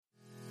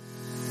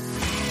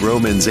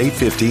Romans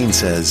 8:15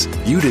 says,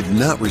 "You did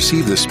not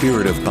receive the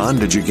spirit of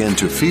bondage again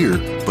to fear,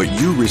 but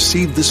you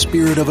received the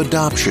spirit of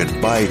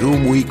adoption, by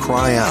whom we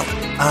cry out,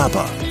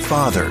 Abba,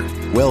 Father."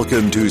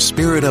 Welcome to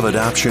Spirit of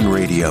Adoption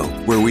Radio,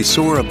 where we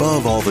soar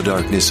above all the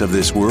darkness of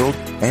this world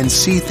and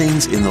see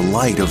things in the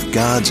light of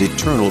God's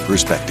eternal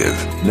perspective.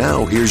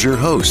 Now here's your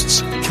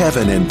hosts,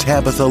 Kevin and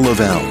Tabitha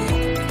Lavelle.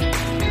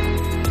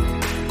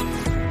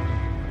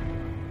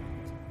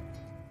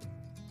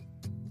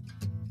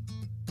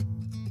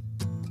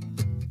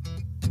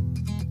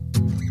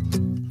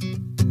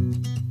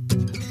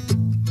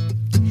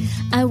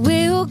 I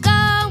will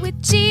go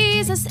with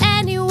Jesus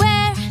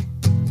anywhere,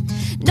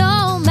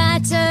 no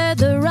matter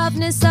the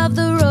roughness of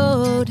the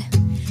road.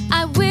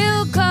 I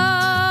will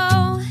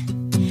go,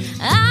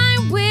 I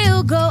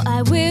will go,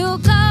 I will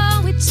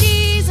go with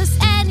Jesus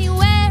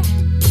anywhere,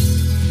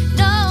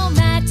 no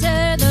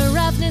matter the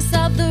roughness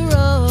of the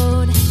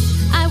road.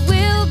 I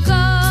will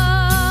go.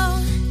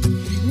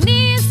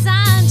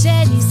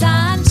 Nisanje,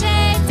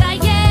 nisanje, da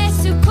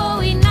Yesu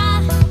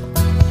koina,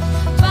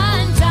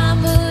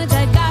 bandamu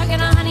da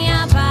gargana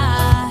haniaba.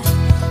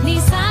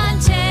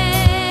 Nisanje,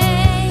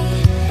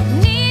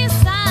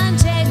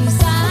 nisanje,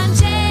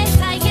 nisanje,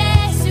 da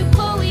Yesu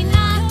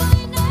koina,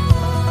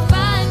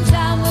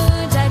 bandamu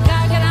da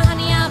gargana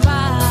haniaba.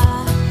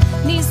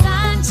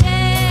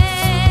 Nisanje,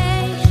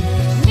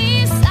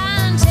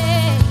 nisanje.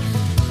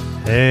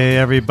 Hey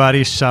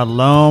everybody,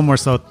 shalom. We're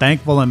so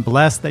thankful and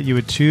blessed that you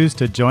would choose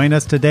to join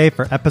us today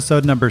for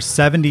episode number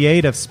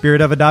 78 of Spirit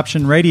of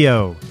Adoption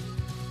Radio.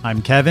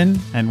 I'm Kevin,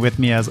 and with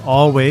me as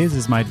always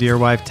is my dear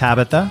wife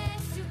Tabitha.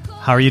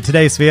 How are you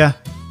today, Svea?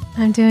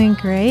 I'm doing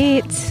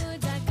great.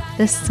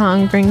 This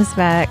song brings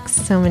back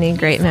so many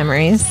great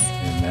memories.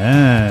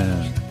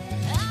 Amen.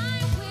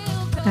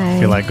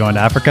 Feel like going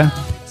to Africa?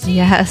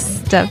 Yes,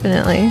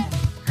 definitely.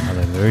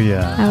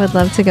 Hallelujah. I would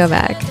love to go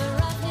back.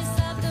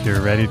 If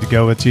you're ready to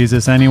go with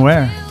Jesus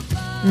anywhere,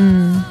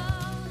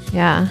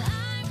 Yeah.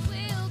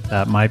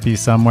 that might be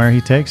somewhere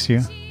he takes you.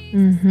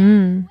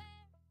 Mm-hmm.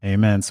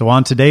 Amen. So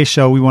on today's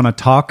show, we want to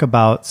talk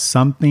about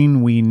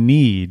something we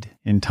need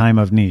in time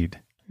of need.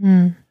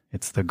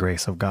 It's the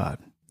grace of God.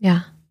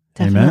 Yeah,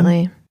 definitely.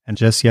 Amen. And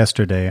just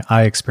yesterday,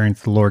 I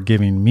experienced the Lord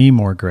giving me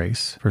more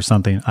grace for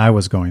something I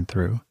was going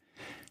through.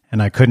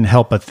 And I couldn't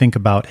help but think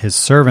about his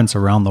servants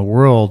around the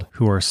world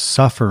who are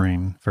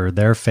suffering for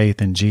their faith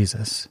in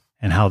Jesus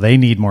and how they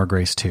need more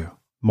grace too,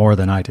 more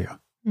than I do.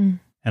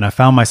 And I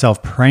found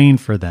myself praying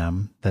for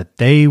them that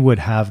they would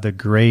have the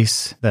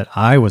grace that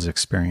I was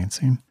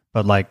experiencing,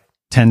 but like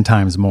 10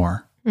 times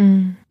more,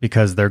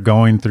 because they're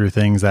going through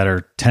things that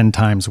are 10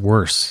 times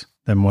worse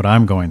than what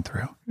I'm going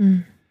through.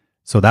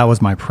 So that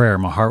was my prayer.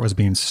 My heart was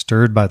being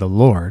stirred by the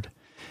Lord,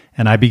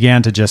 and I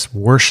began to just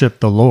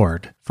worship the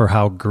Lord for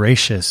how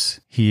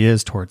gracious he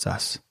is towards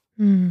us.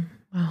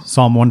 Wow.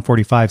 Psalm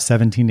 145,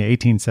 17 to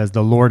 18 says,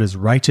 "The Lord is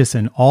righteous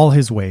in all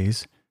his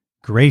ways,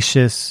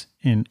 gracious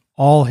in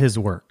all his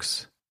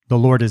works. The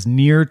Lord is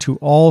near to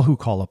all who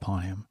call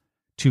upon him,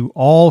 to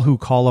all who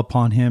call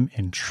upon him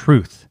in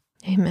truth."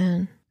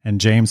 Amen.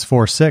 And James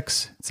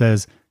 4:6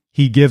 says,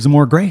 he gives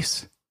more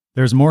grace.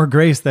 There's more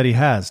grace that he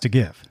has to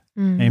give.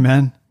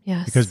 Amen?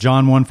 Yes. Because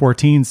John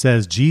 1:14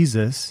 says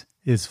Jesus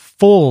is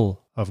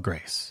full of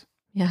grace.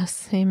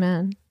 Yes,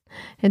 amen.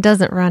 It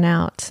doesn't run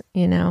out,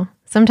 you know.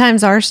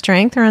 Sometimes our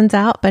strength runs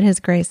out, but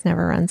his grace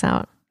never runs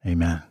out.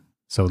 Amen.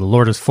 So the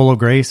Lord is full of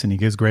grace, and he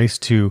gives grace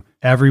to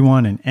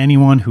everyone and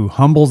anyone who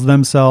humbles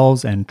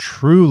themselves and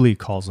truly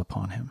calls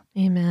upon him.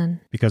 Amen.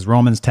 Because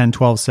Romans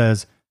 10:12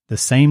 says, "The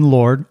same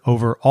Lord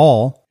over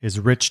all is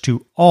rich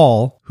to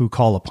all who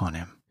call upon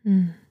him."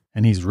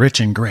 And he's rich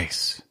in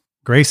grace.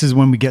 Grace is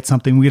when we get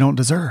something we don't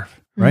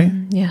deserve, right?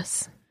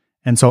 Yes.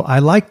 And so I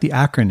like the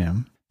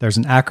acronym. There's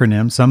an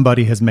acronym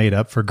somebody has made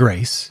up for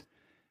grace: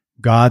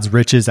 God's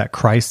riches at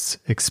Christ's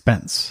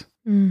expense.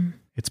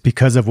 It's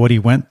because of what he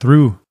went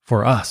through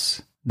for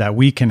us that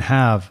we can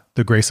have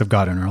the grace of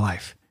God in our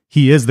life.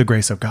 He is the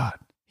grace of God.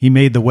 He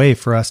made the way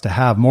for us to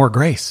have more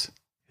grace.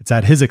 It's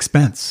at his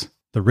expense,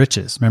 the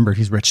riches. Remember,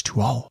 he's rich to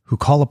all who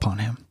call upon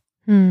him.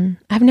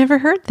 I've never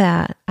heard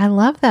that. I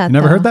love that. You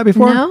never heard that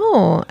before?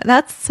 No.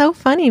 That's so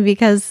funny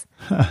because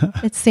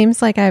it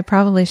seems like I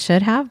probably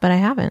should have, but I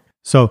haven't.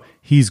 So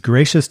he's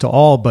gracious to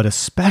all, but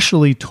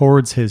especially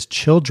towards his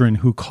children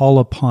who call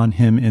upon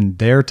him in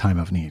their time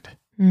of need.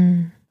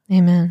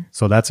 Amen.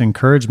 So that's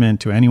encouragement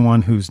to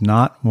anyone who's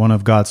not one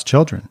of God's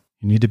children.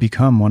 You need to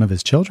become one of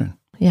his children.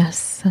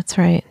 Yes, that's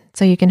right.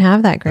 So you can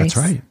have that grace.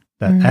 That's right.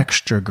 That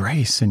extra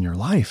grace in your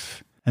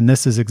life. And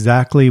this is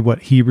exactly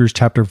what Hebrews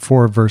chapter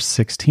 4, verse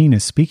 16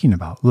 is speaking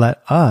about.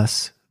 "Let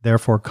us,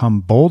 therefore,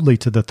 come boldly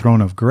to the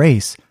throne of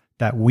grace,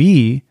 that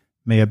we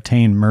may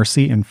obtain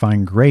mercy and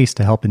find grace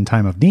to help in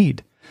time of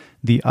need."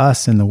 The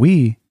us and the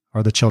we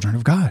are the children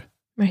of God.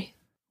 Right.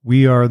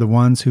 We are the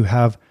ones who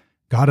have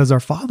God as our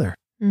Father.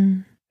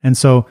 And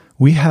so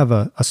we have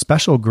a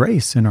special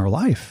grace in our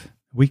life.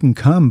 We can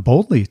come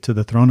boldly to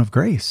the throne of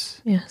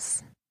grace.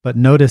 Yes. But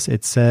notice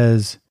it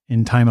says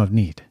in time of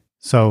need.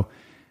 So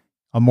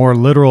a more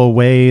literal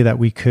way that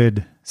we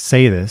could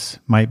say this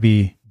might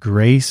be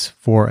grace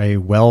for a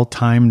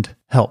well-timed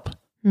help.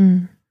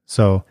 Mm.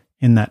 So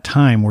in that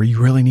time where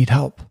you really need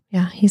help,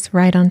 Yeah, he's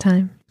right on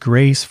time.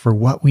 grace for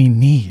what we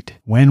need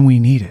when we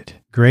need it.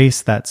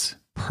 Grace that's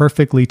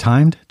perfectly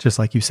timed, just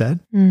like you said,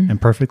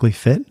 and perfectly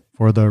fit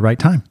for the right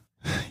time.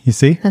 You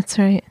see? That's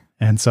right.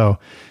 And so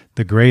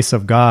the grace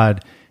of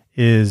God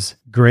is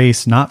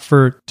grace not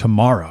for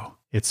tomorrow,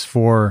 it's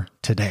for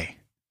today.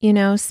 You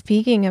know,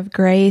 speaking of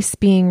grace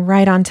being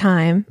right on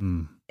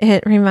time,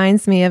 it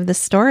reminds me of the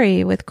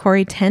story with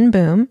Corrie ten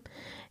Boom.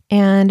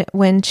 And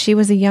when she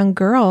was a young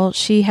girl,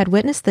 she had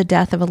witnessed the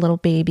death of a little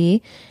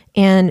baby,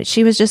 and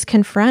she was just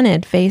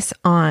confronted face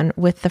on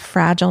with the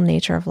fragile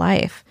nature of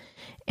life.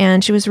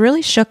 And she was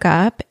really shook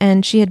up,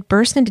 and she had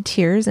burst into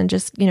tears and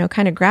just,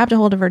 kind of grabbed a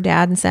hold of her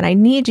dad and said, I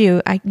need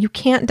you. You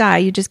can't die.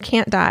 You just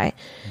can't die.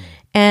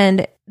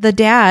 And the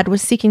dad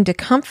was seeking to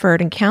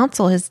comfort and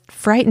counsel his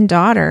frightened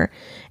daughter.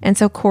 And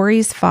so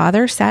Corrie's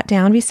father sat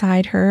down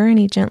beside her and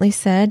he gently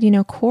said,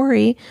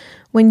 Corrie,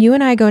 when you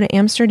and I go to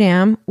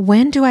Amsterdam,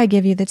 when do I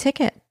give you the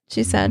ticket?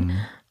 She said,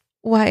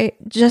 Why,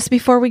 just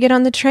before we get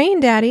on the train,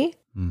 Daddy.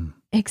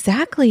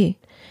 Exactly.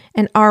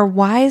 And our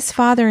wise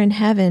Father in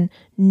heaven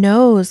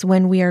knows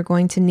when we are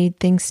going to need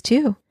things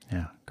too.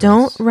 Yeah.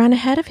 Don't run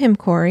ahead of him,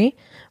 Corrie.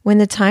 When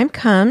the time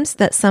comes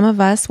that some of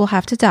us will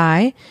have to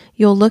die,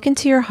 you'll look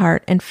into your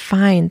heart and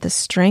find the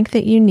strength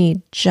that you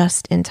need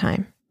just in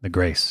time. The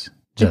grace.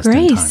 The Just in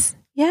time. grace.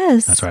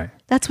 Yes. That's right.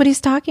 That's what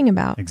he's talking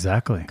about.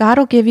 Exactly. God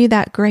will give you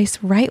that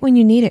grace right when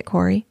you need it,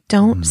 Corrie.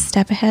 Don't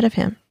step ahead of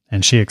him.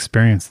 And she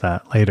experienced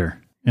that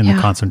later in the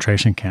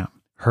concentration camp.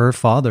 Her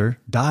father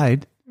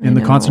died in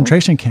the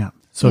concentration camp.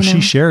 So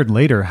she shared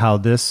later how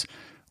this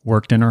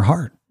worked in her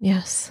heart.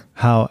 Yes.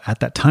 How at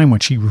that time when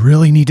she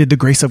really needed the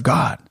grace of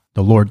God,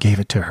 the Lord gave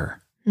it to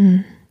her.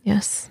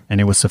 Yes. And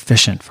it was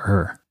sufficient for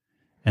her.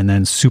 And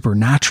then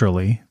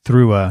supernaturally,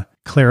 through a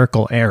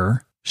clerical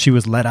error, she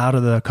was let out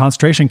of the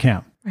concentration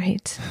camp.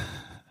 Right.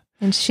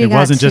 And she It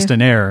wasn't just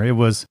an error. It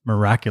was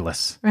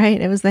miraculous. Right.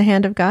 It was the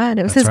hand of God.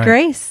 It was That's his right.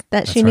 grace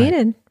that she right.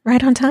 needed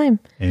right on time.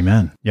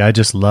 Amen. Yeah, I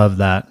just love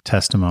that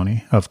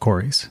testimony of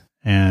Corrie's.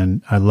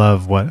 And I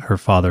love what her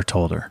father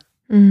told her.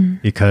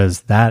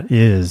 Because that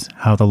is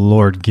how the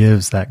Lord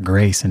gives that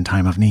grace in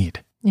time of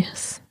need.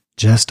 Yes.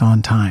 Just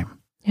on time.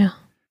 Yeah.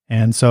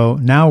 And so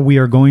now we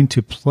are going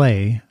to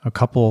play a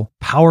couple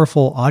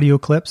powerful audio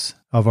clips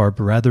of our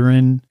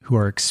brethren who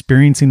are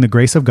experiencing the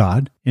grace of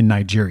God in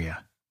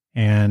Nigeria.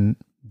 And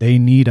they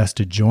need us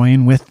to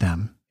join with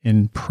them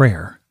in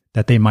prayer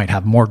that they might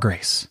have more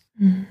grace.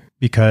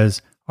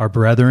 Because our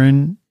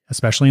brethren,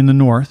 especially in the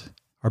north,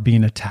 are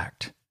being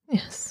attacked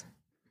Yes.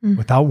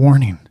 without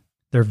warning.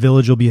 Their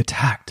village will be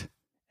attacked.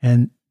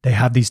 And they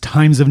have these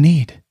times of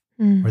need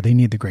where they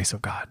need the grace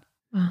of God.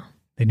 Wow.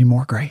 They need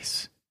more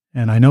grace.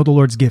 And I know the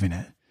Lord's giving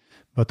it.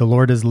 But the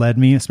Lord has led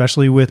me,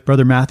 especially with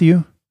Brother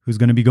Matthew, who's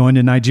going to be going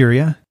to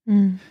Nigeria.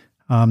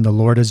 The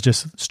Lord has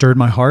just stirred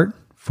my heart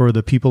for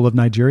the people of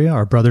Nigeria,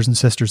 our brothers and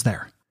sisters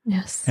there.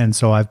 Yes. And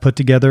so I've put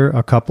together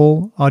a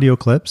couple audio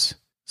clips.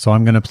 So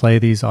I'm going to play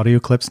these audio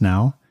clips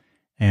now.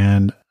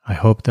 And I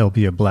hope they'll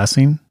be a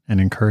blessing, an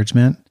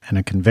encouragement, and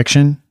a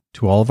conviction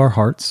to all of our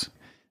hearts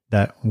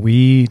that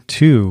we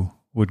too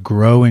would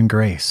grow in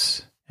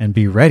grace and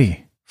be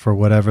ready for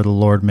whatever the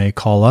Lord may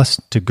call us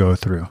to go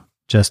through,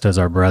 just as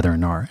our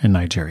brethren are in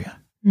Nigeria.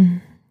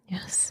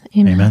 Yes.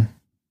 Amen. Amen.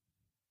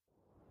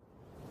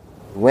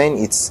 When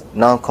it's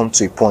now come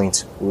to a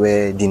point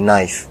where the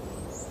knife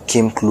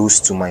came close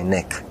to my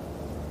neck,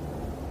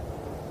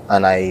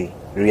 and I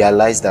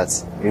realized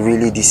that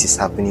really this is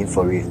happening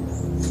for real,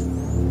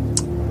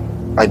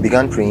 I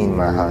began praying in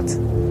my heart.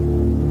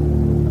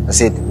 I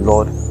said,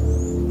 Lord,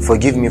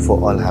 forgive me for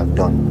all I've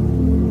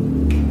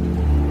done.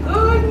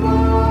 Good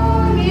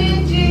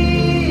morning,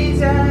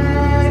 Jesus.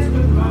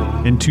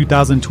 In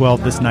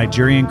 2012, this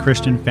Nigerian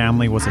Christian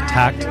family was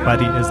attacked by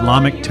the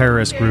Islamic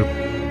terrorist group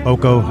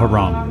Boko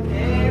Haram.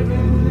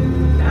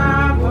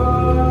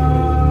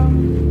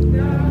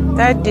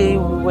 That day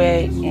we were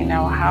in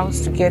our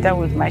house together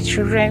with my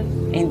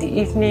children in the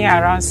evening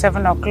around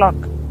 7 o'clock.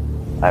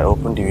 I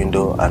opened the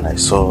window and I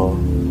saw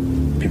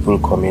people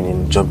coming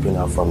in, jumping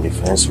out from the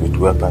fence with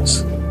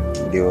weapons.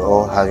 They were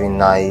all having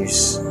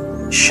knives,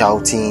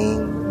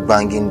 shouting,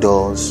 banging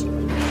doors.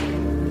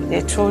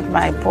 They told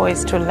my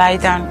boys to lie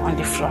down on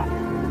the floor.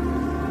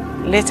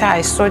 Later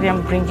I saw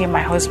them bringing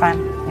my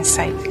husband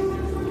inside.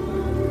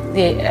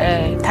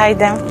 They tied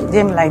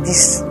them like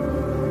this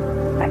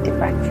at the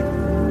back.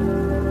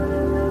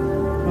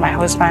 My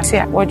husband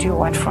said, what do you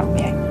want from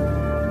me?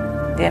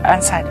 They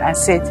answered and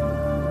said,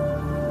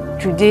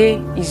 today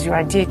is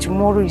your day,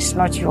 tomorrow is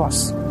not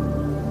yours.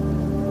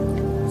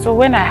 So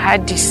when I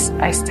heard this,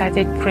 I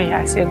started praying.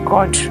 I said,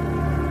 God,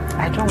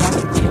 I don't want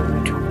to deal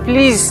with you.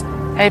 Please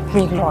help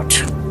me, Lord.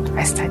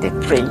 I started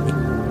praying.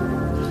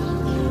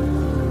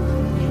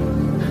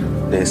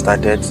 They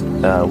started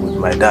with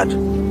my dad,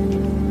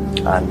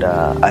 and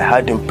I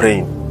heard him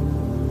praying.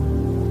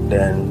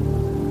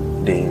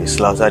 Then they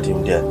slaughtered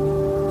him there.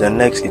 The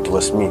next, it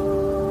was me.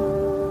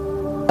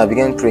 I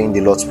began praying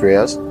the Lord's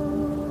Prayers.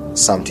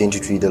 Psalm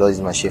 23, the Lord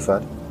is my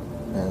shepherd.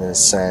 And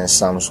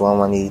Psalms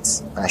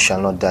 118, I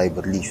shall not die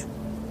but live.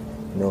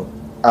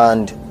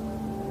 And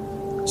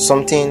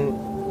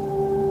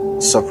something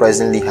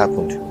surprisingly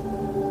happened.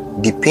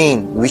 The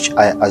pain which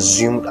I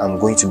assumed I'm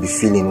going to be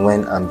feeling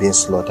when I'm being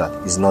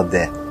slaughtered is not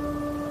there.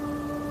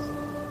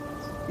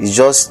 It's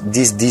just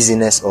this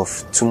dizziness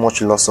of too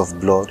much loss of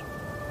blood,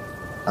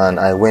 and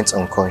I went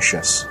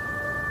unconscious.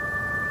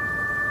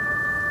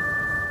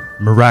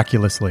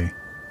 Miraculously,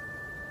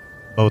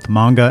 both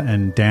Manga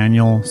and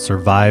Daniel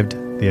survived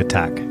the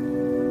attack.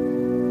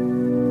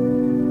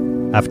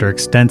 After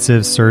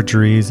extensive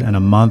surgeries and a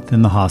month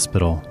in the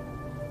hospital,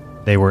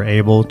 they were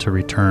able to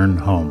return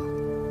home.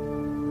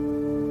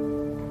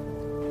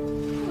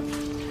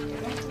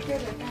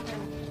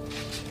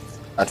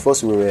 At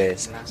first we were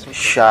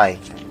shy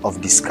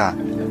of the scar.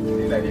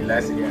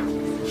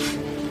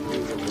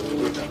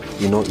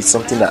 It's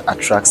something that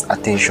attracts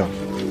attention.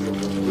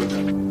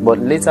 But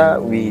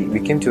later we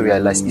came to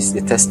realize it's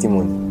a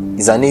testimony.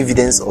 It's an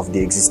evidence of the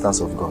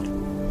existence of God.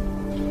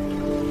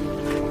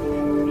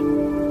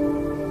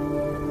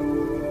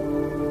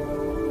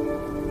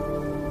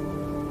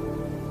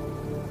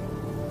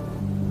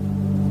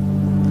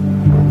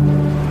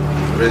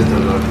 Praise the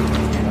Lord.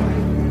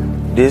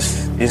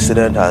 This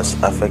incident has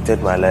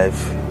affected my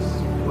life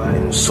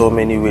in so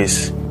many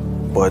ways,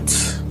 but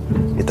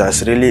it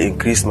has really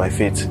increased my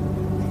faith.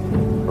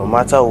 No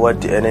matter what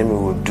the enemy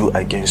will do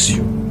against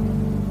you,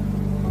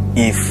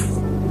 if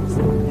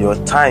your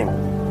time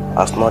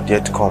has not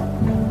yet come,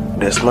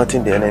 there's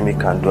nothing the enemy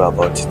can do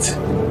about it.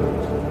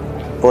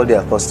 Paul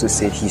the Apostle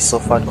said he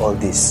suffered all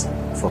this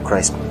for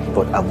Christ,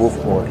 but above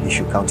all, he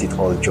should count it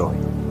all joy.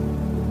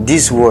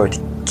 This word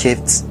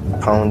kept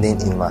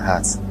pounding in my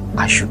heart.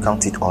 I should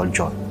count it all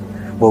joy.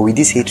 But with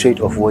this hatred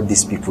of what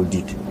these people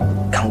did,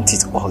 count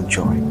it all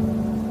joy.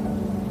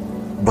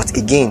 But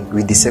again,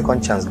 with the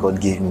second chance God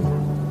gave me,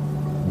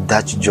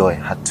 that joy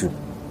had to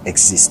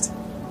exist.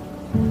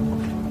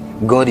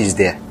 God is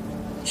there.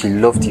 He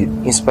loved you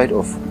in spite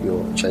of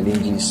your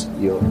challenges,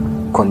 your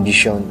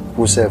condition,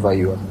 whosoever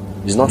you are.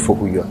 It's not for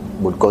who you are,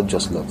 but God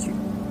just loves you.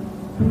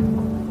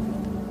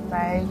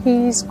 By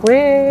His grace,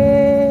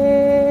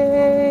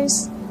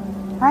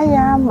 I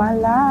am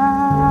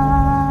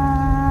alive.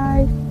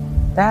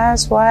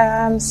 That's why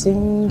I'm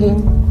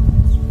singing.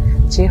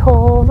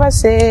 Jehovah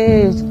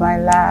saved my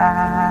life.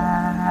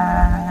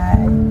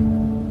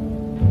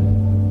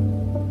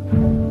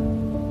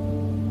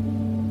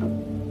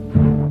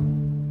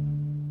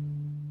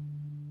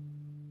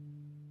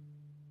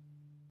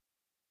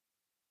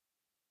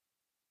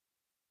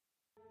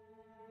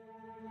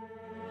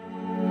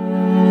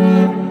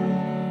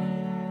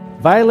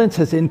 Violence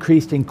has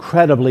increased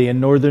incredibly in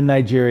northern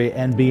Nigeria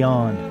and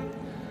beyond.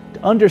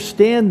 To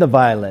understand the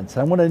violence,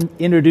 I want to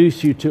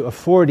introduce you to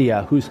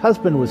Afordia, whose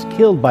husband was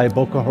killed by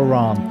Boko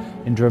Haram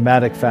in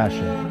dramatic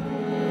fashion.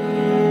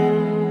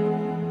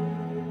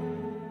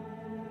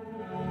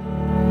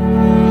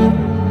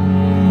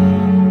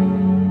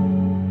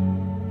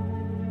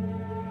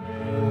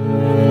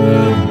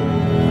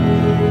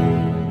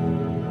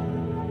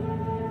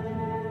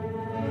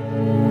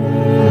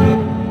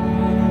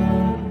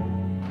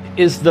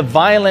 Is the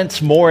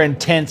violence more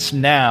intense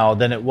now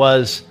than it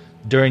was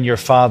during your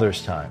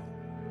father's time?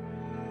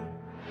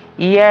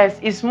 Yes,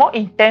 it's more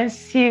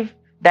intensive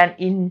than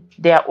in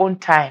their own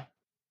time.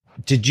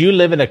 Did you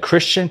live in a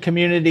Christian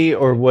community,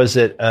 or was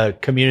it a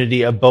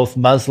community of both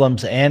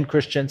Muslims and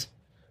Christians?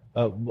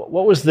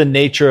 What was the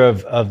nature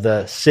of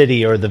the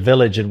city or the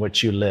village in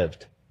which you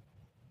lived?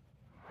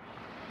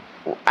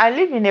 I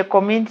live in a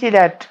community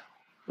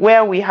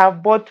where we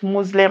have both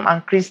Muslim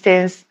and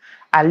Christians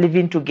are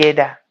living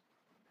together.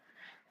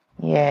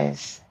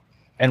 Yes.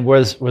 And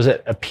was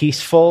it a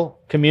peaceful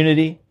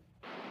community?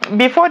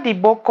 Before the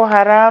Boko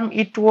Haram,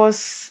 it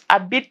was a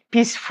bit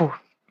peaceful.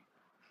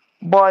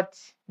 But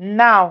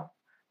now,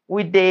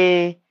 with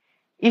the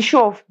issue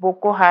of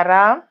Boko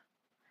Haram,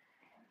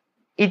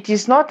 it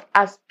is not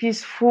as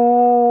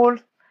peaceful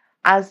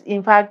as,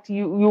 in fact,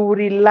 you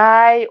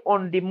rely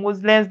on the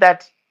Muslims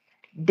that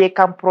they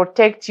can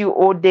protect you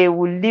or they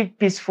will live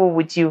peaceful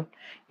with you.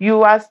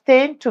 You are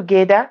staying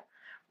together,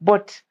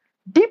 but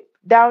deep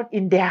down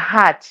in their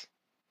heart,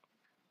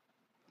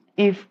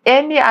 if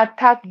any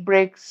attack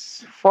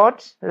breaks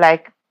forth,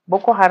 like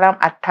Boko Haram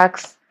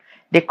attacks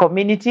the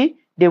community,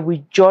 they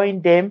will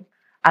join them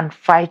and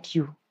fight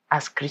you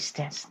as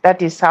Christians.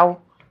 That is how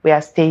we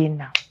are staying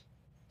now.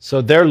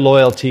 So their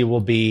loyalty will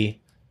be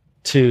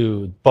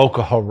to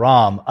Boko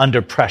Haram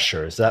under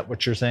pressure. Is that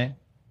what you're saying?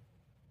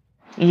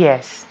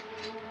 Yes.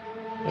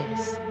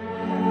 Yes.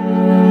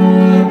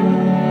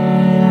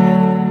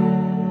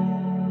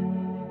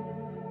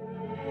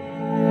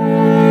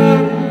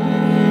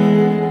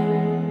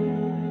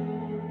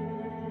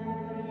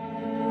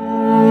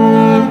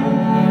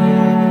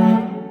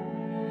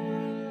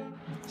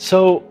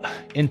 So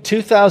in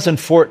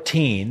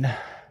 2014,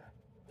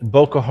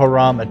 Boko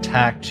Haram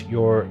attacked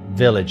your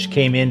village,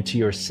 came into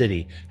your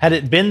city. Had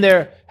it been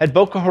there, had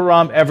Boko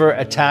Haram ever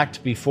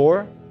attacked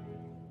before?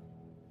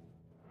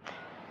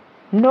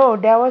 No,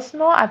 there was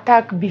no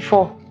attack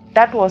before.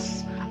 That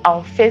was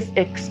our first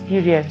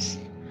experience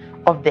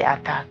of the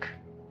attack.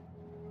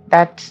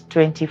 That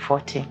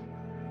 2014.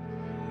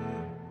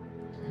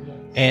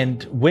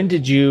 And when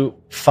did you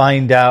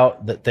find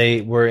out that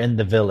they were in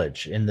the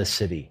village, in the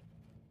city?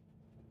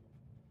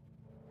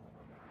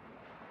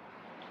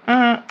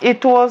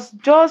 It was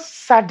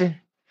just sudden.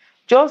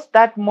 Just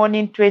that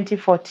morning,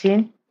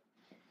 2014,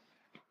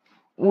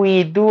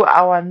 we do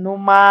our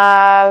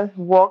normal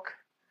work.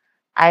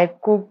 I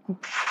cook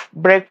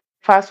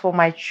breakfast for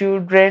my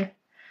children,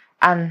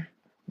 and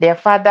their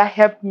father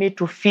helped me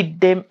to feed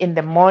them in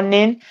the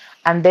morning,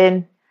 and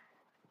then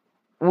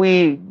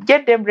we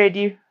get them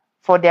ready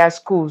for their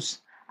schools.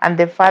 And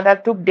the father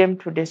took them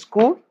to the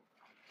school,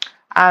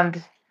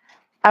 and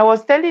I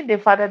was telling the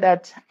father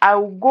that I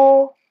will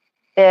go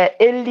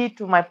early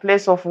to my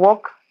place of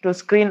work to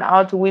screen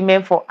out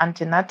women for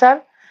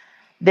antenatal.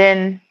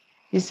 Then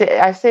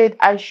I said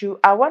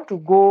I want to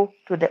go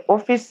to the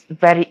office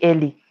very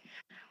early,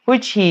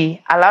 which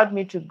he allowed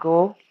me to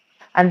go.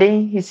 And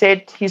then he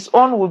said his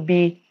own would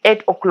be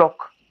 8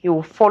 o'clock. He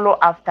will follow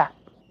after.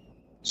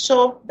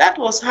 So that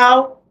was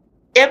how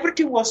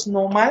everything was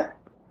normal.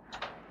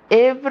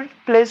 Every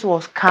place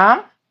was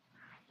calm,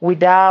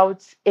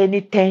 without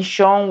any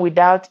tension,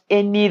 without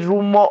any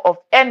rumor of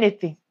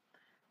anything.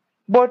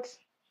 But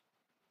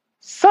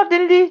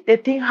suddenly the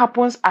thing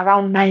happens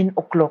around 9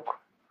 o'clock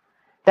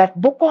that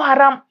Boko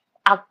Haram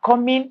are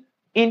coming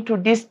into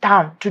this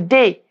town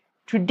today.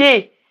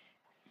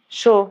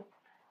 So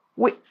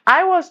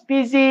I was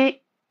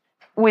busy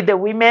with the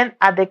women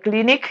at the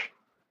clinic.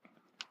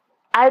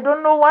 I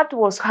don't know what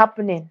was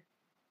happening.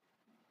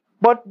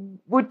 But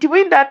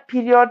between that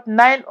period,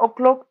 9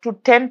 o'clock to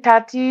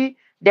 10:30,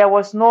 there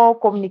was no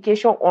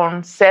communication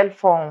on cell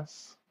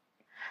phones.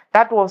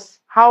 That was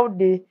how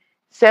the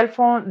cell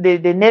phone,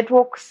 the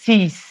network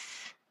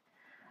ceased.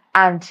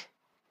 And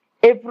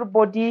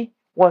everybody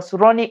was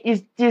running.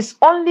 It is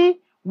only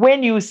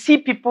when you see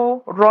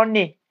people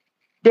running,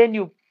 then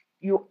you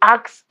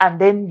ask, and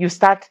then you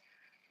start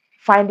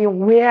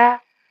finding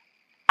where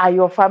are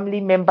your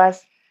family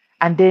members,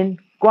 and then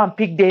go and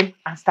pick them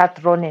and start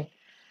running.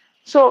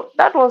 So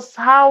that was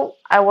how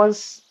I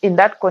was in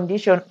that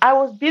condition. I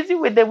was busy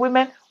with the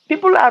women.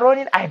 People are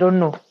running, I don't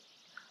know.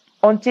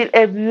 Until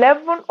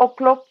 11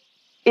 o'clock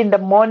in the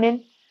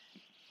morning,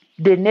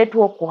 the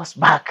network was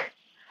back.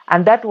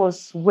 And that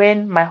was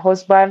when my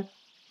husband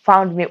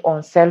found me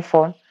on cell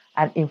phone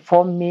and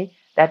informed me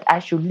that I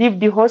should leave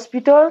the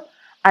hospital,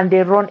 and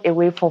they run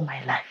away for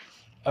my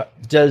life.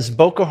 Does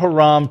Boko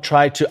Haram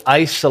try to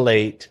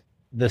isolate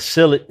the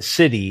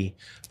city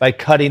by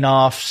cutting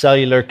off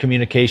cellular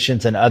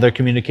communications and other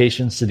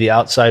communications to the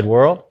outside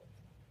world?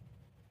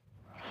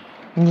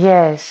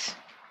 Yes,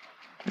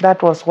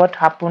 that was what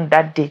happened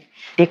that day.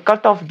 They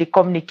cut off the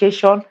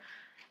communication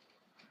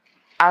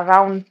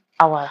around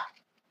our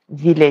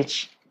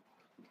village.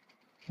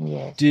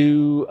 Yes.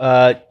 Do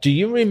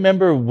you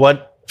remember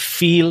what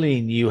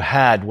feeling you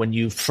had when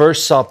you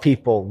first saw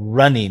people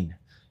running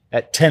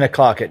at 10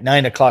 o'clock, at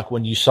 9 o'clock,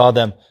 when you saw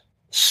them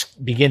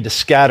begin to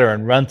scatter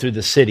and run through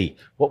the city?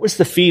 What was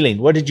the feeling?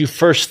 What did you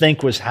first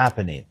think was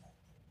happening?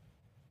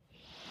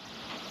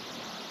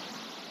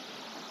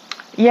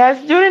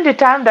 Yes, during the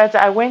time that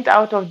I went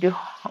out of the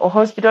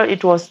hospital,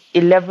 it was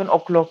 11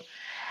 o'clock.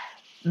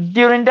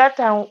 During that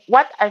time,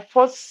 what I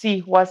first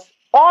see was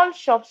all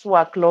shops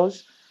were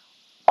closed,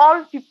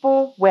 all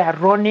people were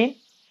running,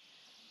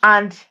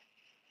 and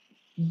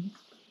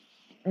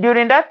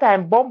during that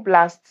time, bomb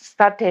blast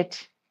started.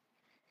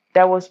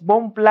 There was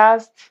bomb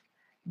blast,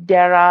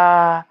 there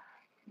are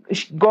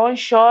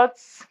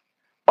gunshots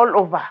all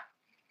over,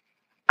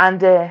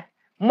 and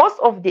most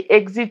of the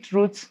exit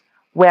routes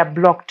were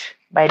blocked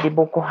by the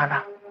Boko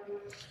Haram.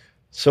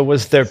 So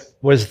was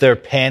there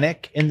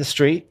panic in the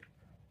street?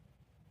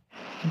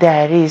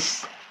 There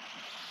is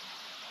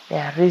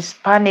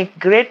panic,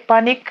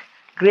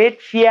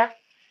 great fear.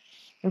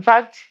 In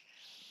fact,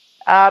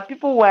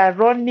 people were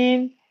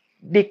running,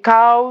 the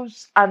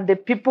cows and the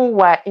people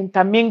were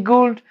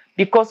intermingled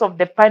because of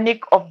the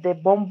panic of the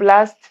bomb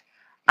blast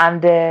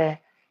and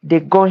the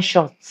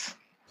gunshots.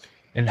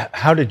 And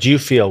how did you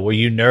feel? Were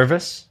you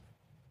nervous?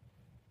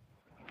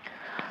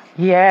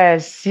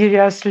 Yes,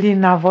 seriously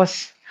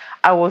nervous.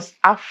 I was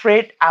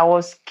afraid. I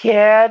was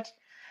scared.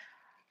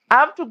 I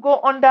have to go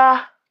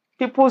under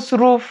people's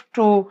roof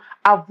to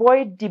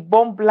avoid the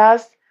bomb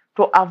blast,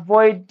 to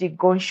avoid the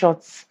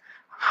gunshots.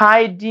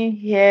 Hiding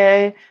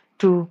here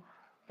to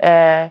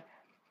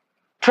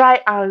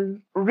try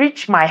and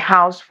reach my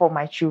house for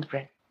my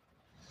children.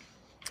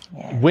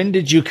 Yeah. When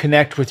did you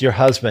connect with your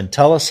husband?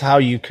 Tell us how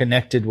you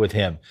connected with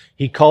him.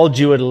 He called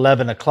you at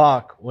 11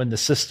 o'clock when the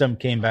system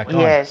came back on.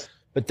 Yes.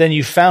 But then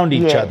you found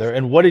each other.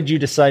 And what did you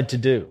decide to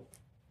do?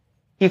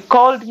 He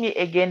called me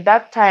again.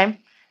 That time,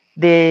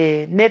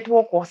 the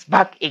network was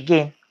back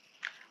again.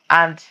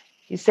 And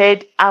he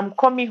said, I'm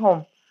coming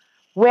home.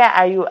 Where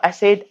are you? I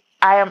said,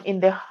 I am in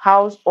the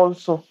house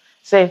also.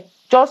 Say,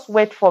 just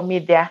wait for me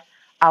there.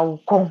 I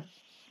will come.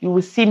 You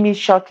will see me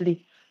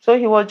shortly. So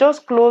he was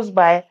just close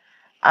by.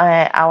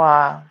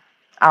 our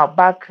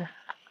back,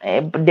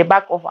 the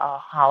back of our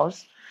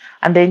house,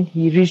 and then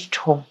he reached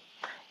home.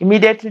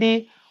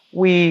 Immediately,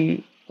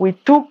 we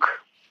took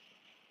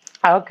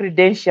our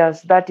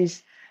credentials, that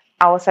is,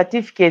 our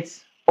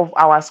certificates of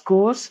our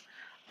schools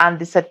and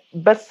the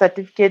birth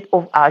certificate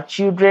of our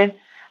children,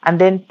 and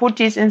then put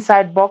it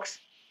inside box.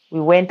 We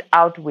went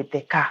out with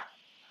the car.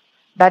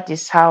 That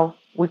is how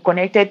we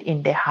connected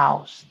in the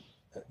house.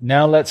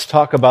 Now let's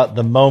talk about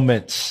the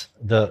moments,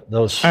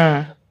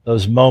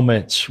 those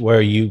moments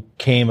where you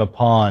came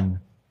upon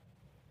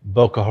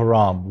Boko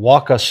Haram.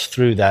 Walk us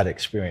through that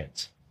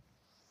experience.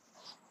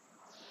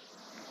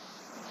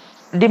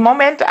 The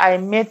moment I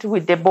met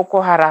with the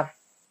Boko Haram,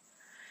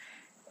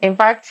 in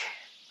fact,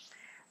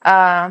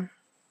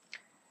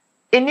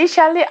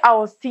 initially I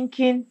was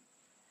thinking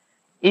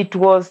it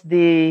was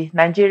the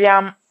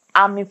Nigerian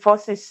Army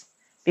Forces,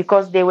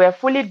 because they were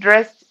fully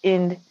dressed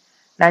in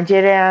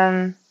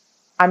Nigerian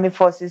Army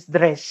Forces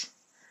dress.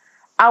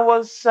 I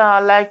was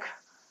like,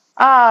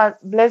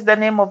 bless the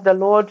name of the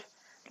Lord.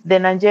 The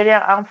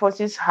Nigerian Armed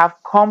Forces have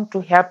come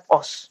to help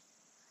us.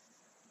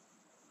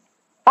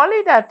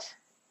 Only that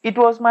it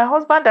was my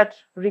husband that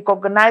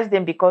recognized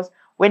them, because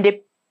when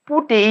they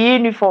put the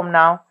uniform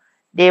now,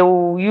 they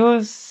will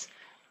use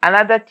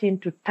another thing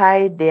to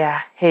tie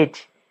their head.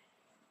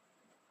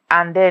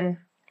 And then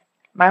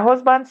my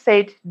husband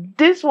said,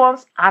 these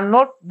ones are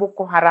not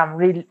Boko Haram.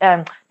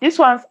 These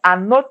ones are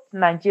not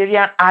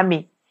Nigerian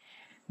army.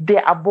 They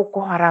are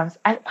Boko Harams.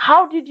 And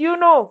how did you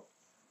know?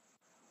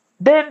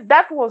 Then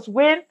that was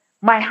when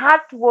my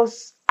heart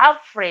was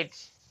afraid.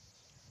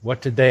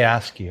 What did they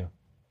ask you?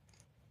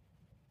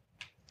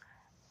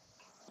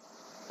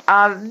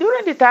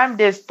 During the time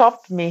they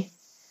stopped me,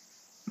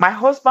 my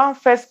husband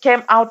first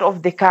came out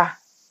of the car,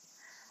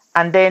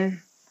 and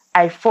then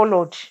I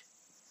followed.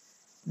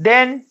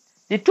 Then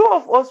the two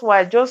of us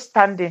were just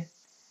standing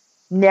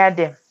near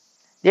them.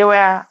 They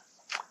were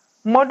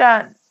more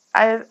than,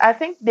 I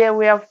think there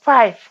were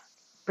 5,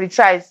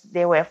 precise,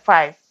 there were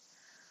 5.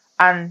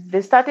 And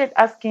they started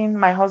asking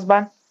my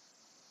husband,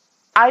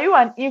 are you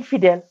an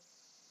infidel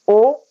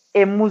or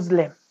a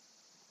Muslim?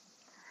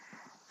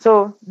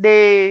 So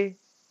they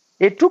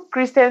took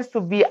Christians to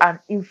be an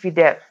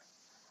infidel.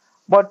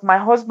 But my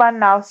husband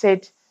now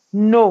said,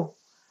 no,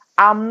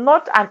 I'm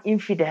not an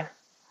infidel.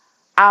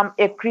 I'm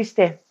a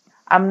Christian.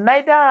 I'm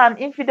neither an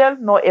infidel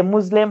nor a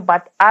Muslim,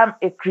 but I'm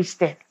a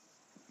Christian.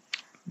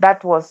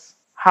 That was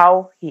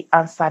how he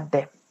answered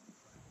them.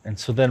 And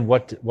so then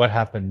what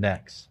happened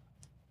next?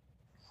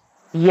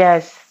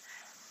 Yes.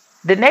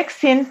 The next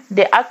thing,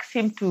 they asked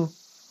him to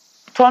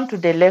turn to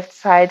the left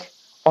side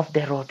of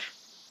the road.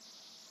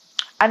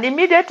 And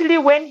immediately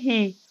when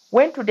he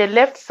went to the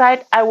left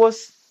side, I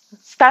was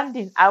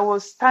standing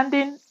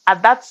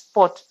at that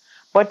spot.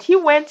 But he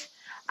went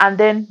and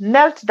then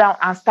knelt down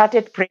and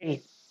started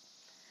praying.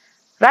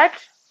 Right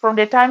from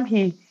the time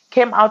he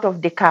came out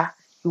of the car,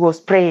 he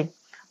was praying.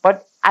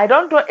 But I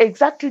don't know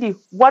exactly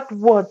what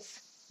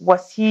words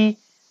was he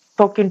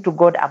talking to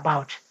God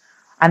about.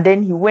 And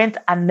then he went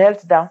and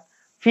knelt down,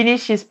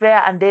 finished his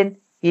prayer, and then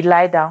he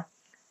lied down.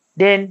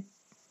 Then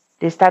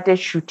they started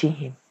shooting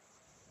him.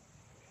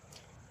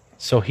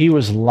 So he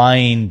was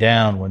lying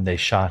down when they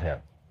shot him.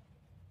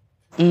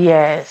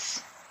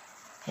 Yes.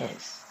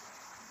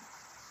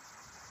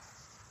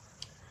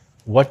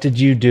 What did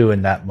you do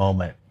in that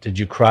moment? Did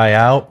you cry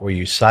out? Were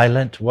you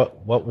silent?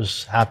 What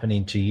was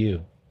happening to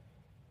you?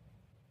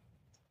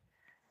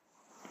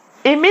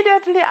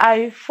 Immediately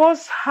I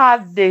first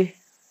heard the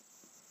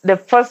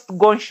first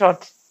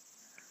gunshot.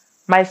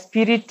 My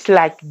spirit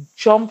like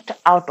jumped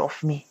out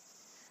of me.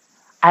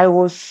 I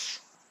was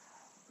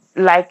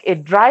like a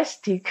dry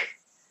stick.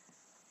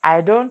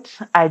 I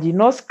did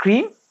not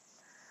scream.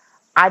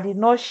 I did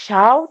not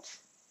shout.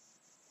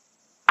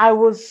 I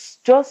was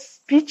just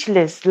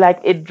speechless, like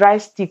a dry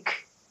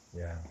stick.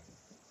 Yeah.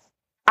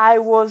 I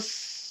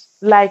was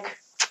like,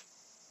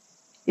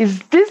 is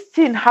this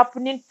thing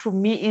happening to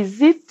me?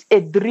 Is it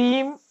a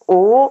dream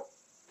or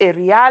a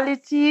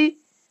reality?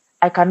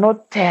 I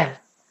cannot tell.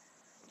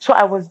 So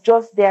I was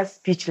just there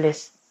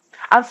speechless.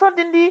 And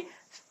suddenly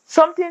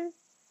something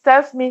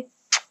tells me,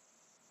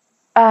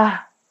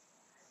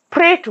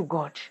 pray to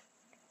God.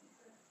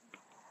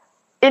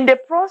 In the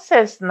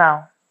process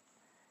now,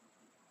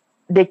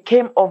 they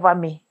came over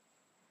me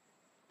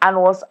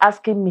and was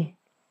asking me,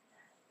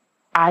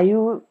 are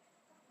you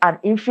an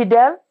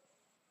infidel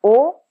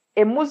or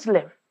a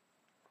Muslim?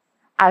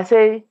 I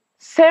say,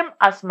 same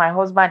as my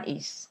husband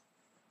is.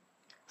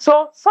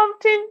 So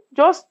something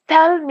just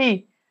tell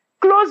me,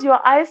 close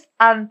your eyes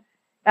and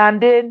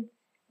then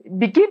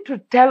begin to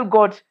tell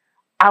God,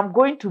 I'm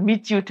going to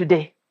meet you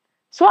today.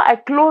 So I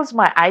closed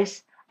my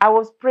eyes. I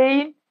was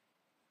praying,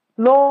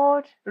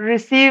 Lord,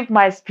 receive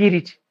my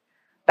spirit.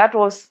 That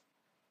was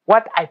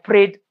what I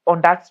prayed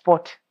on that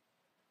spot.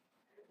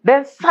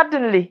 Then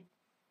suddenly,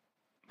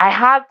 I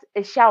heard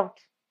a shout,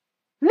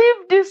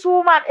 leave this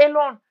woman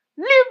alone.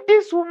 Leave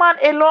this woman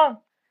alone.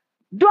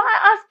 Do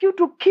I ask you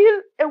to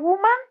kill a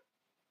woman?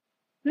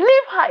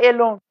 Leave her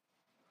alone.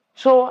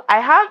 So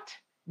I heard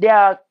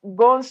their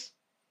guns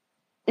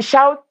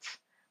shout,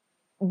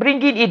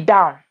 bringing it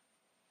down.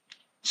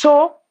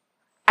 So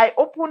I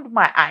opened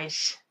my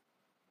eyes,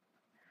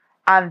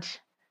 and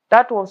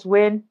that was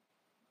when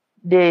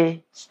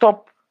they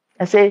stopped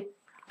and said,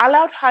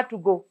 allowed her to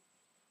go.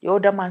 The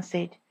older man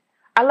said,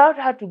 allowed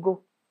her to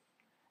go.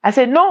 I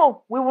said,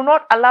 no, we will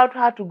not allow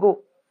her to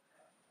go.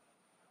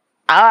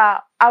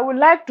 I would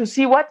like to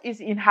see what is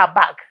in her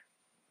bag.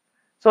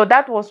 So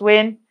that was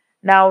when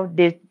now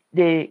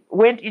they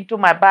went into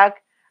my bag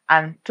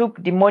and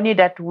took the money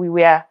that we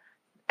were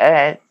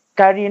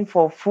carrying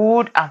for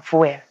food and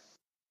fuel.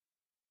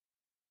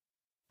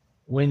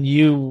 When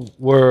you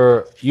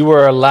were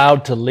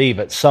allowed to leave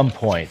at some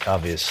point,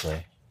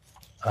 obviously,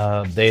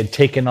 they had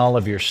taken all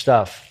of your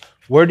stuff.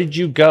 Where did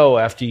you go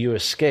after you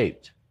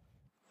escaped?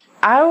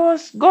 I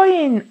was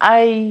going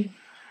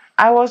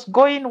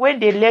when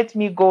they let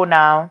me go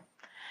now.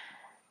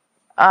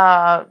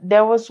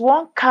 There was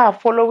one car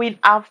following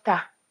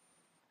after.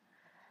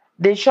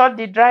 They shot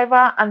the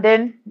driver, and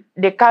then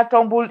the car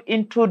tumbled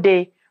into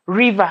the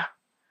river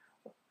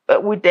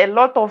with a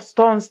lot of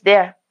stones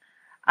there.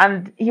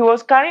 And he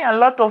was carrying a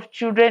lot of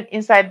children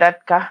inside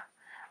that car.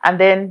 And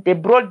then they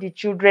brought the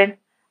children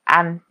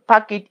and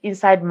packed it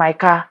inside my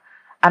car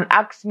and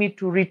asked me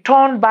to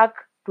return back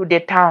to the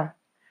town.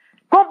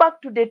 Go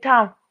back to the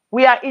town.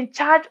 We are in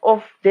charge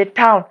of the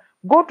town.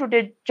 Go to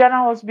the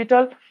general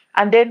hospital,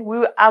 and then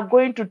we are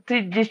going to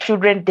treat these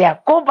children there.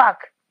 Go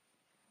back.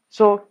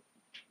 So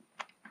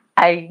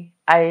I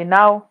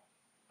now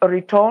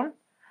return.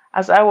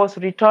 As I was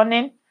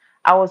returning,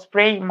 I was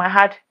praying in my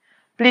heart,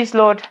 please,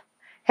 Lord,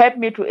 help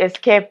me to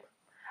escape.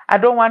 I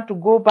don't want to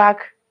go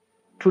back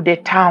to the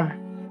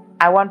town.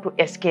 I want to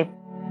escape.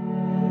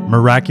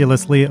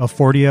 Miraculously,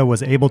 Affordia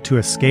was able to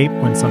escape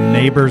when some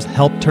neighbors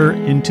helped her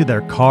into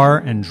their car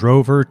and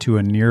drove her to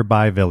a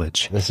nearby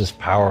village. This is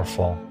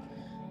powerful.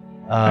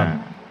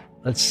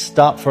 Let's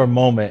stop for a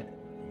moment.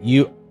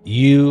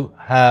 You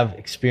have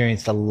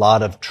experienced a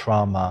lot of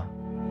trauma.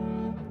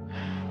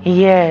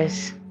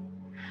 Yes.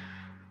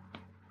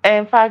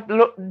 In fact,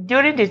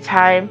 during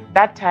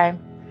that time,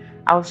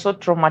 I was so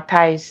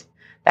traumatized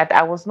that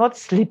I was not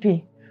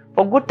sleeping.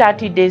 For good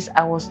 30 days,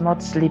 I was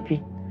not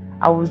sleeping.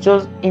 I would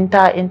just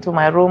enter into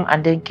my room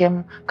and then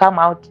come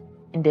out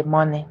in the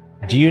morning.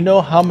 Do you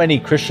know how many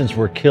Christians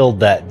were killed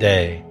that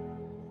day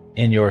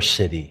in your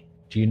city?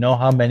 Do you know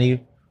how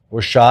many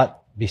were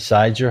shot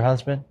besides your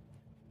husband?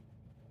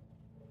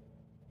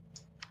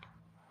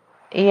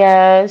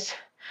 Yes,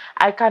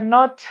 I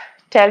cannot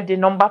tell the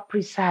number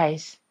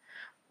precise,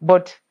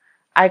 but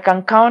I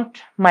can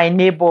count my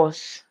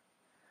neighbors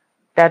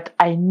that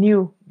I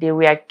knew they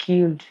were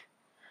killed.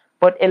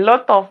 But a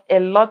lot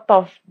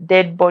of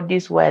dead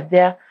bodies were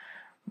there,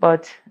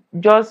 but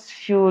just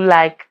few,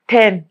 like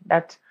 10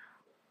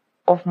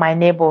 of my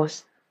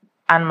neighbors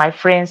and my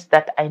friends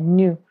that I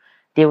knew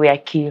they were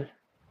killed.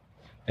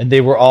 And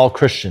they were all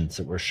Christians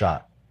that were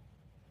shot?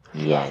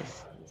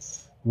 Yes.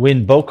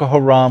 When Boko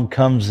Haram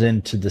comes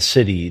into the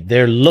city,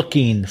 they're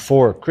looking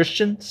for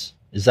Christians?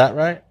 Is that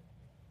right?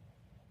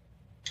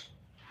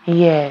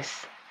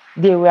 Yes.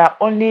 They were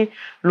only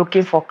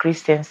looking for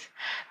Christians.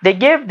 They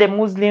gave the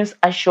Muslims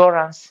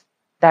assurance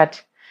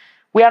that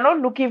we are not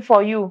looking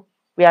for you.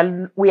 We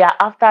are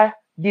after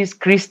these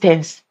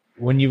Christians.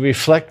 When you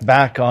reflect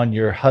back on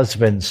your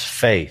husband's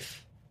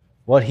faith,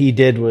 what he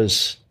did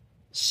was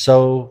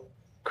so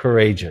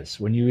courageous.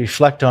 When you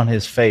reflect on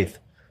his faith,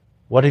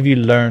 what have you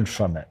learned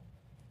from it?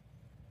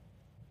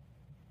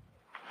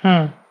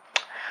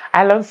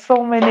 I learned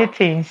so many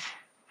things.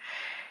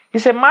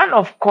 He's a man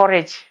of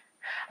courage,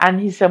 and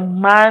he's a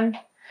man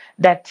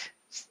that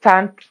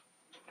stands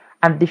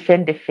and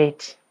defends the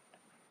faith.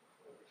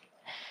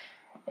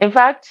 In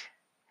fact,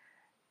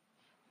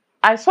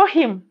 I saw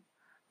him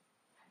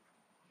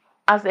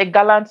as a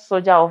gallant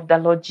soldier of the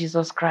Lord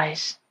Jesus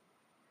Christ,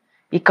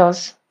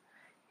 because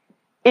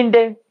in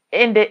the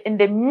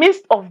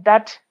midst of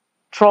that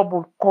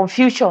trouble,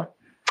 confusion,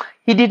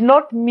 he did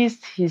not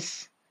miss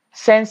his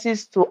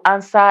senses to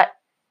answer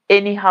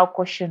anyhow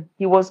question.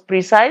 He was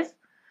precise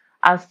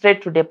and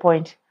straight to the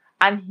point.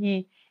 And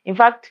he, in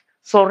fact,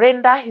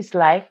 surrendered his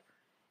life.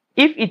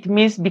 If it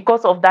means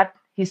because of that,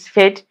 his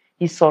faith,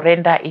 he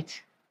surrendered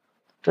it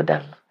to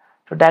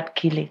that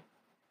killing.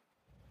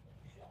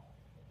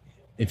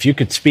 If you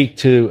could speak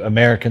to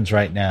Americans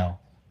right now,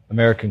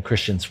 American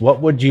Christians,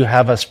 what would you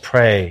have us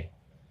pray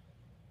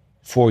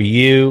for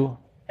you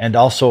and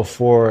also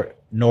for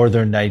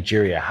northern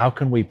Nigeria? How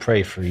can we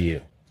pray for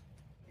you?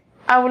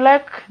 I would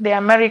like the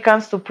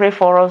Americans to pray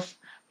for us,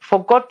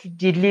 for God to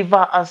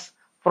deliver us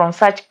from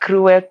such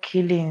cruel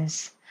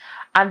killings,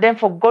 and then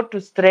for God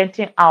to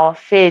strengthen our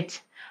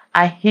faith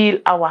and heal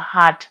our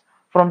heart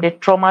from the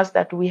traumas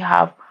that we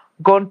have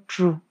gone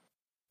through.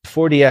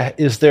 Affordia,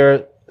 is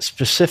there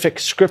specific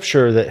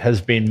scripture that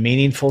has been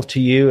meaningful to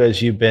you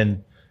as you've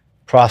been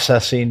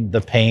processing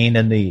the pain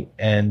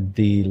and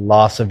the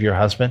loss of your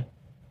husband?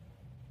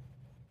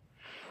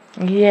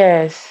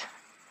 Yes,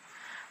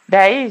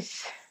 there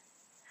is.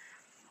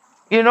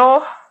 You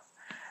know,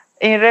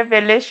 in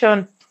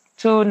Revelation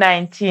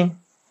 2:19.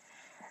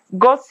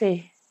 God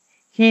says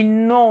He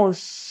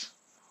knows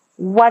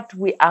what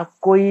we are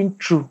going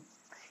through.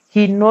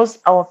 He knows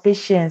our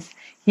patience.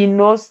 He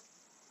knows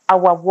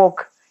our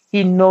work.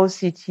 He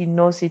knows it. He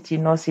knows it. He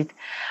knows it.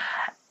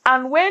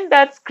 And when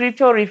that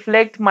scripture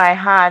reflects my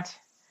heart,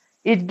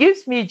 it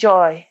gives me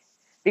joy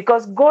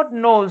because God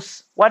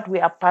knows what we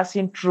are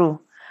passing through.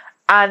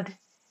 And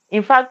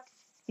in fact,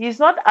 He's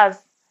not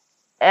as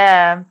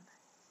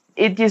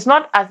it is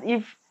not as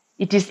if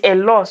it is a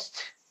loss,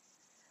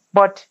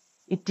 but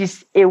it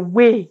is a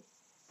way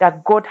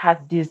that God has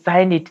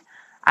designed it,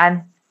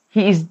 and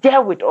He is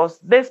there with us.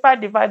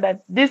 Despite the fact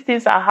that these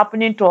things are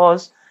happening to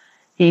us,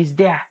 He is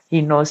there.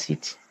 He knows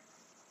it.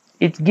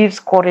 It gives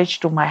courage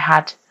to my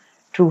heart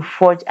to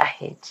forge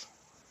ahead.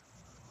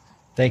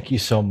 Thank you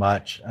so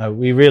much.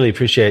 We really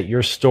appreciate it.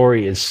 Your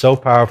story is so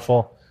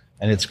powerful,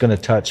 and it's going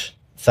to touch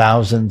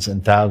thousands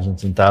and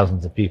thousands and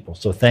thousands of people.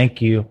 So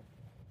thank you.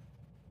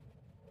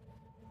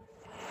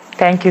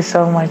 Thank you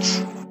so much.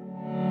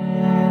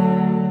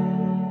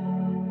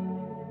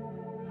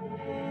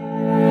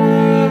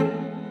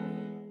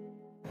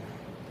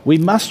 We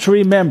must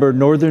remember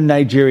northern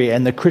Nigeria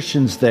and the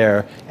Christians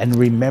there, and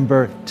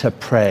remember to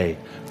pray.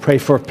 Pray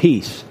for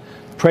peace.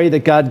 Pray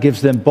that God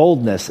gives them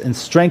boldness and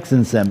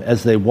strengthens them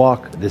as they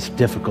walk this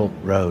difficult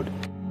road.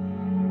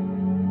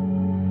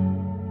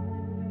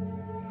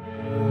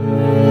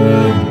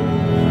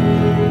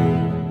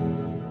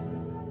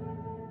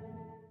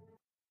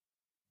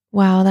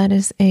 Wow, that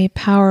is a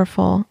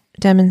powerful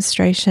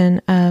demonstration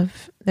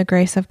of the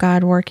grace of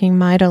God working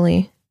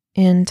mightily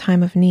in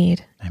time of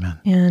need. Amen.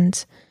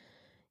 And,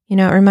 you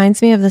know, it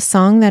reminds me of the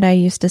song that I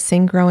used to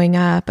sing growing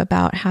up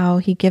about how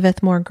He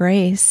giveth more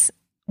grace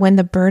when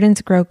the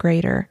burdens grow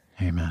greater.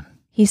 Amen.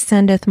 He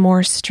sendeth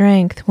more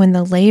strength when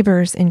the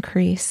labors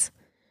increase.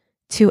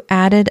 To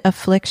added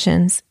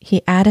afflictions,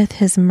 He addeth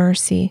His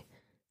mercy.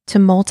 To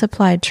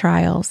multiplied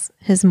trials,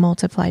 His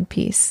multiplied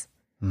peace.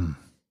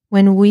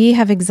 When we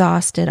have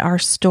exhausted our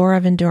store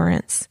of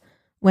endurance,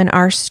 when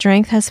our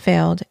strength has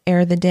failed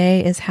ere the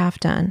day is half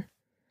done,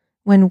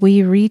 when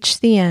we reach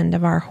the end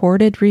of our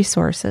hoarded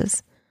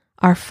resources,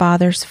 our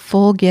Father's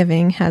full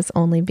giving has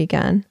only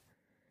begun.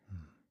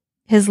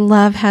 His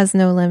love has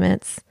no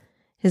limits.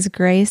 His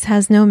grace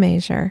has no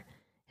measure.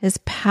 His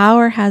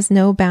power has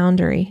no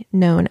boundary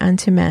known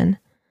unto men.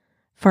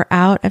 For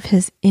out of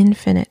His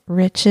infinite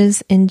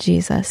riches in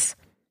Jesus,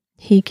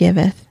 He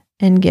giveth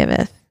and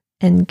giveth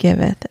and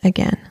giveth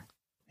again.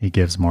 He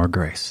gives more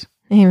grace.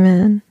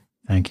 Amen.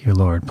 Thank you,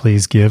 Lord.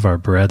 Please give our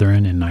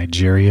brethren in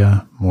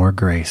Nigeria more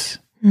grace.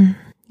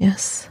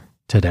 Yes.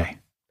 Today.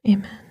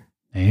 Amen.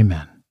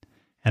 Amen.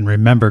 And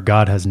remember,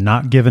 God has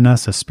not given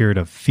us a spirit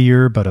of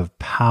fear, but of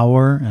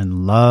power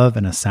and love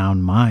and a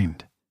sound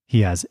mind.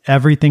 He has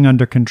everything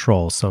under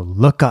control, so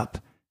look up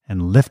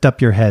and lift up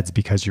your heads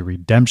because your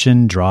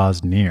redemption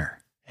draws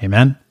near.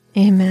 Amen?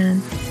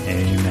 Amen.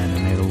 Amen.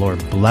 And may the Lord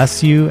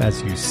bless you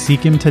as you seek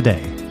Him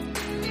today.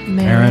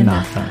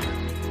 Maranatha.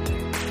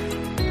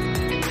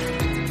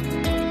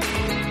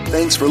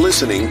 Thanks for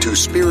listening to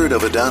Spirit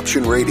of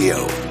Adoption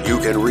Radio. You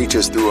can reach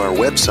us through our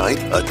website,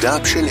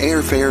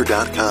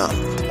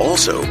 adoptionairfare.com.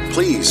 Also,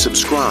 please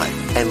subscribe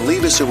and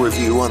leave us a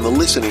review on the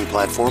listening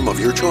platform of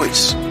your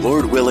choice.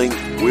 Lord willing,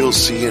 we'll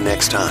see you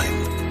next time.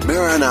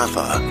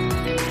 Maranatha.